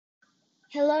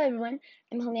Hello everyone,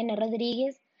 I'm Juliana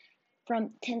Rodriguez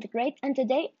from 10th grade and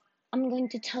today I'm going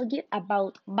to tell you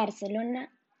about Barcelona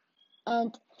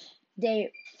and their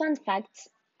fun facts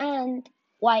and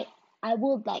why I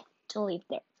would like to live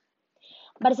there.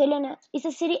 Barcelona is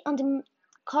a city on the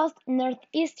coast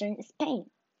northeastern Spain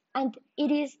and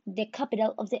it is the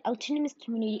capital of the autonomous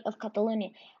community of Catalonia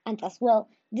and as well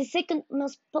the second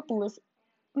most populous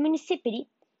municipality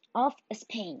of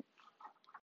Spain.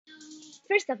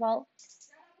 First of all,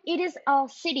 it is a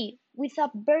city with a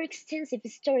very extensive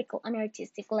historical and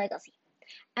artistic legacy,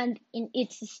 and in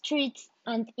its streets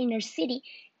and inner city,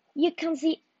 you can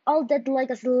see all that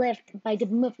legacy left by the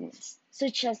movements,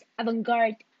 such as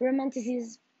avant-garde,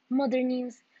 romanticism,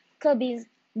 modernism, cubism,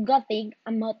 gothic,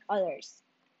 among others.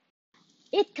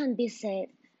 It can be said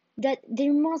that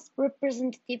their most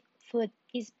representative food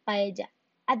is paella,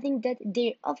 adding that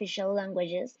their official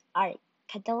languages are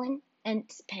Catalan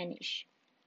and Spanish.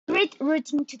 Great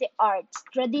rooting to the arts,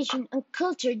 tradition, and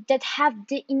culture that have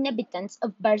the inhabitants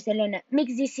of Barcelona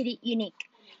makes the city unique.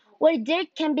 Where there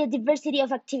can be a diversity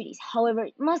of activities, however,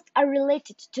 most are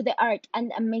related to the art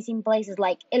and amazing places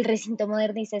like El Recinto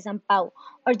Modernista de San Pau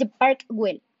or the Park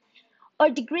Güell,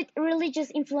 or the great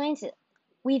religious influences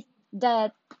with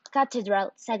the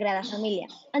Cathedral Sagrada Familia,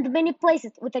 and many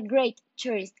places with a great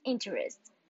tourist interest.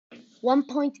 One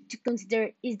point to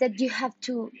consider is that you have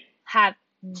to have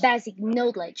basic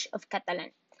knowledge of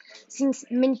Catalan, since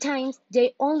many times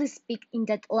they only speak in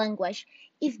that language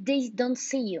if they don't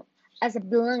see you as a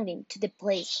belonging to the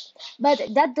place. But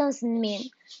that doesn't mean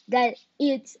that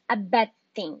it's a bad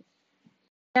thing.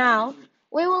 Now,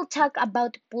 we will talk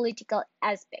about political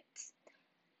aspects.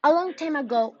 A long time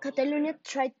ago, Catalonia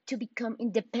tried to become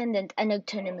independent and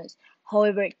autonomous.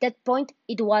 However, at that point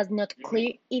it was not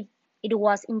clear if it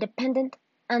was independent,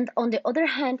 and on the other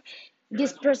hand,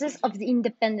 this process of the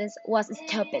independence was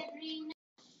stopped.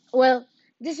 Well,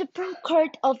 the Supreme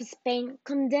Court of Spain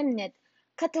condemned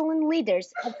Catalan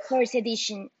leaders for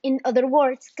sedition. In other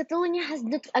words, Catalonia has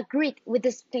not agreed with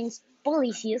Spain's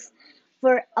policies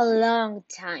for a long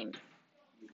time.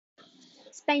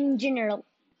 Spain in general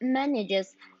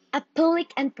manages a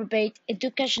public and private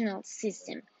educational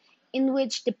system in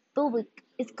which the public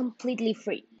is completely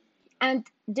free, and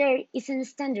there is a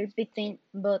standard between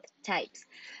both types.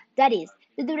 That is,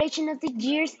 the duration of the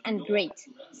years and grades,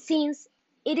 since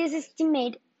it is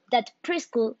estimated that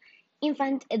preschool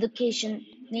infant education,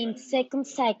 named second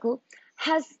cycle,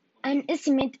 has an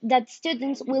estimate that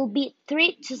students will be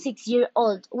 3 to 6 years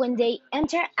old when they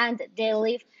enter and they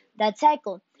leave that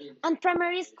cycle. And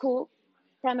primary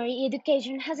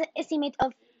education has an estimate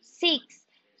of 6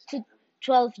 to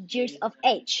 12 years of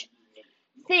age.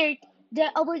 Third,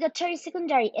 the obligatory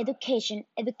secondary education,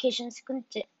 educación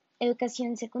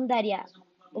secundaria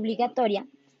obligatoria,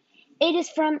 it is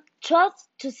from 12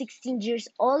 to 16 years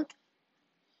old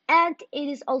and it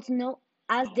is also known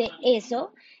as the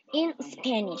ESO in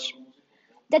Spanish.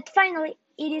 That finally,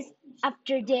 it is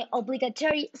after the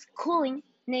obligatory schooling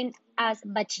named as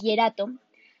bachillerato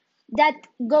that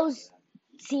goes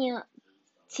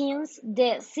since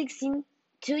the 16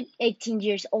 to 18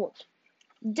 years old.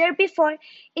 Therefore,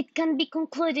 it can be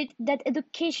concluded that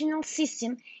educational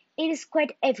system it is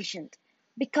quite efficient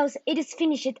because it is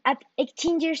finished at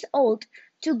 18 years old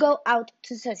to go out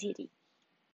to society.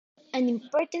 An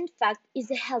important fact is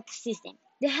the health system.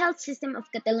 The health system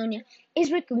of Catalonia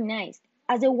is recognized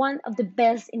as the one of the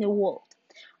best in the world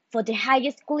for the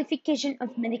highest qualification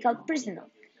of medical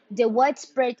personnel, the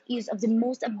widespread use of the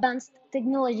most advanced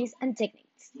technologies and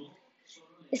techniques,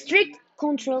 strict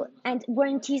control and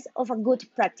guarantees of a good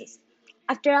practice.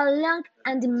 After a long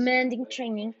and demanding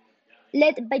training,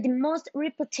 led by the most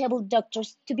reputable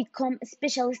doctors to become a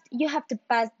specialist, you have to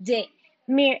pass the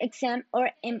MIR exam or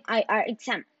MIR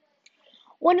exam,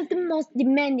 one of the most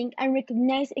demanding and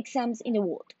recognized exams in the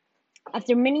world.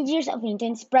 After many years of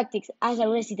intense practice as a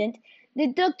resident, the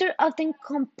doctor often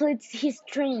completes his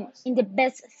training in the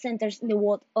best centers in the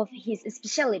world of his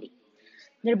specialty.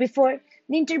 Therefore,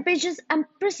 the interventions and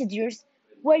procedures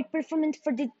were performed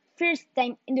for the first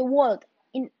time in the world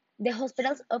in the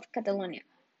hospitals of Catalonia.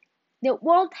 The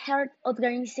World Health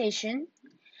Organization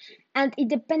and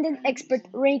independent expert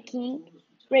rankings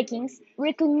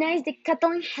recognize the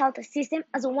Catalan health system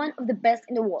as one of the best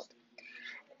in the world.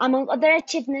 Among other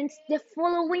achievements, the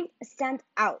following stand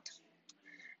out.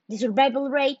 The survival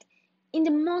rate in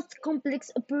the most complex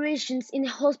operations in the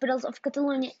hospitals of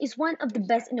Catalonia is one of the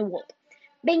best in the world,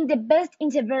 being the best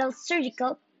in several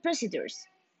surgical procedures.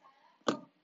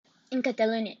 In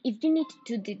Catalonia, if you need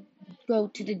to go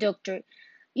to the doctor,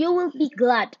 you will be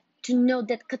glad to know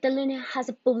that Catalonia has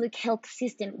a public health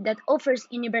system that offers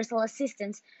universal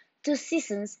assistance to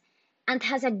citizens and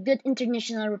has a good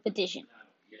international reputation.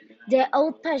 The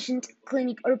outpatient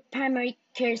clinic or primary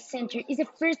care center is the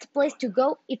first place to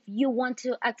go if you want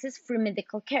to access free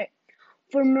medical care.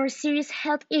 For more serious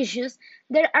health issues,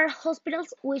 there are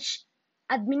hospitals which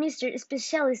administer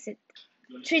specialized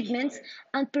treatments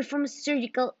and perform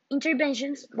surgical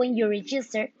interventions. When you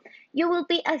register, you will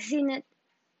be assigned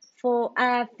for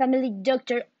a family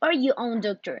doctor or your own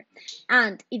doctor,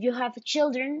 and if you have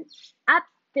children, a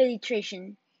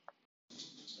pediatrician.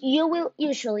 You will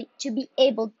usually to be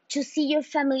able to see your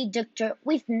family doctor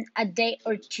within a day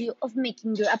or two of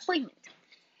making your appointment,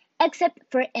 except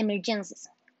for emergencies.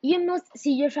 You must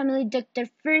see your family doctor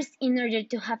first in order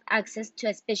to have access to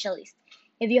a specialist.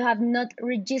 If you have not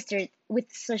registered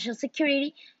with Social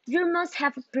Security, you must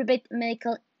have a private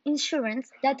medical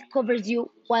insurance that covers you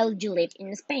while you live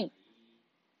in Spain.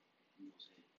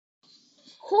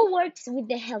 Who works with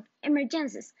the health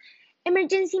emergencies?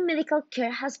 Emergency medical care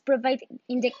has provided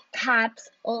in the CAPS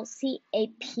or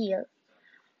CAP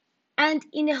and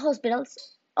in the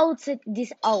hospitals outside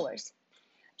these hours.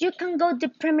 You can go to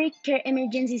primary care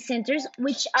emergency centers,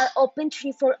 which are open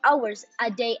 24 hours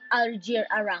a day all year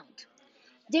around.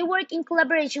 They work in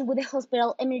collaboration with the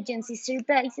hospital emergency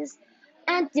services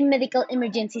and the medical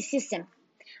emergency system.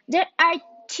 There are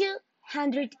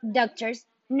 200 doctors,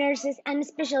 nurses, and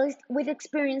specialists with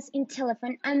experience in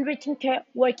telephone and written care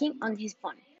working on his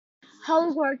phone.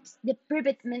 How works the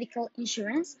private medical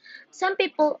insurance? Some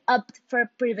people opt for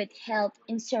private health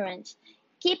insurance.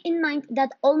 Keep in mind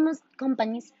that almost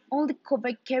companies only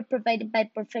cover care provided by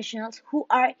professionals who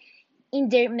are in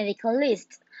their medical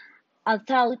lists,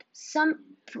 although some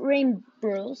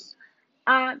reimburse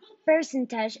a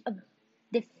percentage of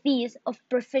the fees of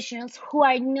professionals who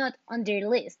are not on their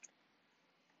list.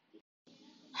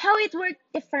 How it works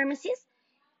the pharmacies?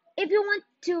 If you want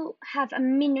to have a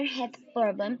minor health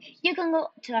problem, you can go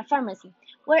to a pharmacy,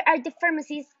 where the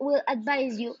pharmacist will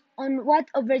advise you on what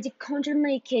over-the-counter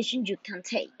medication you can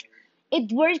take.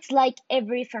 It works like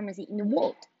every pharmacy in the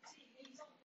world.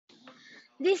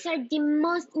 These are the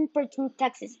most important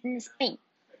taxes in Spain.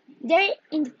 There,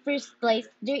 in the first place,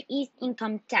 there is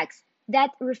income tax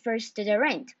that refers to the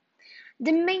rent.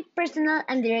 The main personal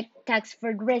and direct tax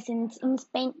for residents in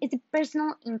Spain is the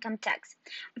personal income tax.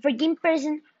 A foreign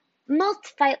person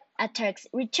must file a tax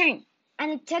return,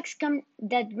 and a tax comes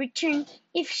that return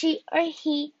if she or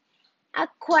he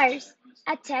acquires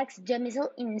a tax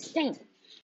domicile in Spain.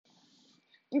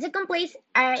 In second place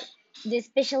are the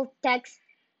special tax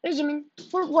regime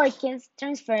for workers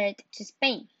transferred to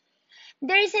Spain.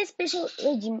 There is a special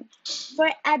regime for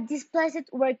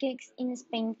displaced workers in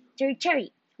Spain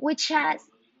territory, which has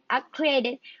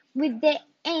created with the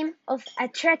aim of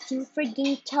attracting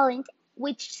foreign talent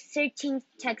with certain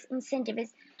tax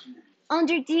incentives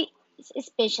under this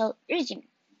special regime.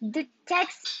 The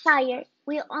taxpayer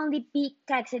will only be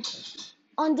taxed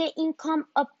on the income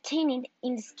obtained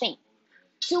in Spain,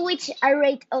 to which a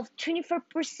rate of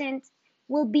 24%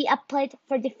 will be applied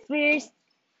for the first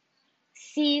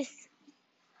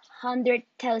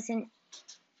 600,000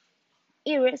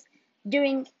 euros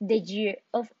during the year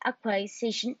of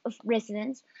acquisition of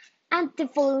residence and the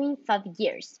following 5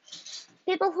 years.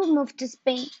 People who move to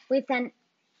Spain with an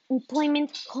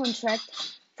employment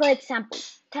contract, for example,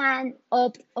 can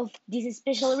opt of this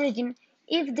special regime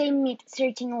if they meet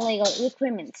certain legal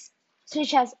requirements,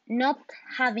 such as not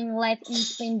having lived in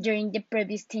Spain during the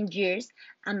previous 10 years,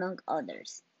 among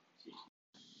others.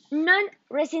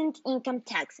 Non-resident income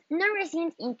tax.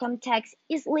 Non-resident income tax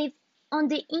is levied on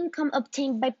the income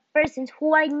obtained by persons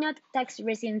who are not tax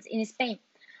residents in Spain.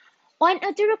 One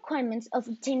of the requirements of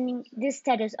obtaining the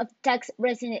status of tax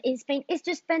resident in Spain is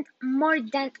to spend more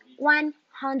than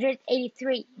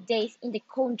 183 days in the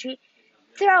country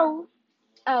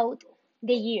throughout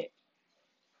the year.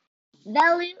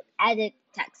 Value added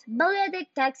tax. Value added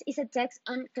tax is a tax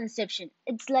on consumption.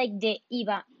 It's like the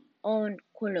IVA on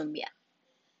Colombia.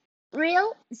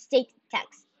 Real estate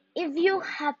tax. If you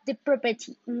have the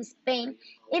property in Spain,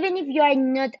 even if you are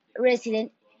not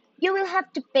resident, you will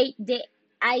have to pay the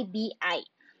IBI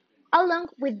along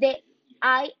with the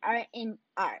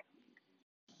IRMR.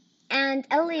 And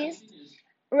at least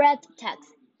road tax.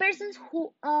 Persons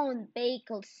who own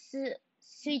vehicles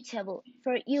suitable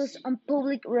for use on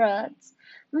public roads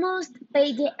must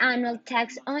pay the annual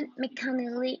tax on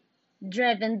mechanically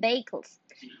driven vehicles,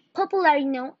 popularly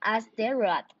known as the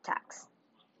road tax.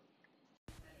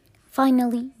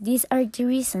 Finally, these are the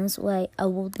reasons why I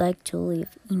would like to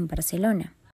live in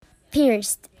Barcelona.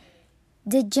 First,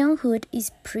 the younghood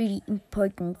is pretty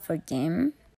important for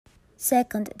them.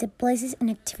 Second, the places and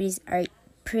activities are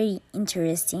pretty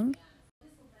interesting,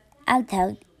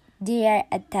 although they are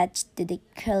attached to the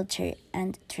culture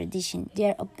and tradition they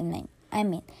are opening. I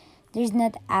mean, there's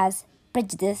not as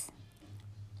prejudice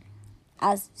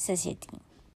as society.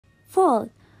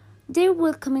 Fourth, they're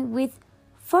welcoming with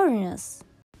foreigners.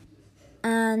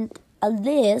 And at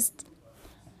least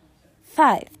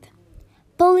fifth,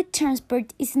 public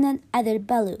transport is not added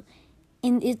value.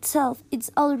 In itself,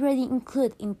 it's already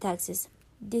included in taxes.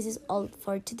 This is all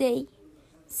for today.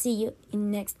 See you in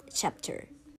next chapter.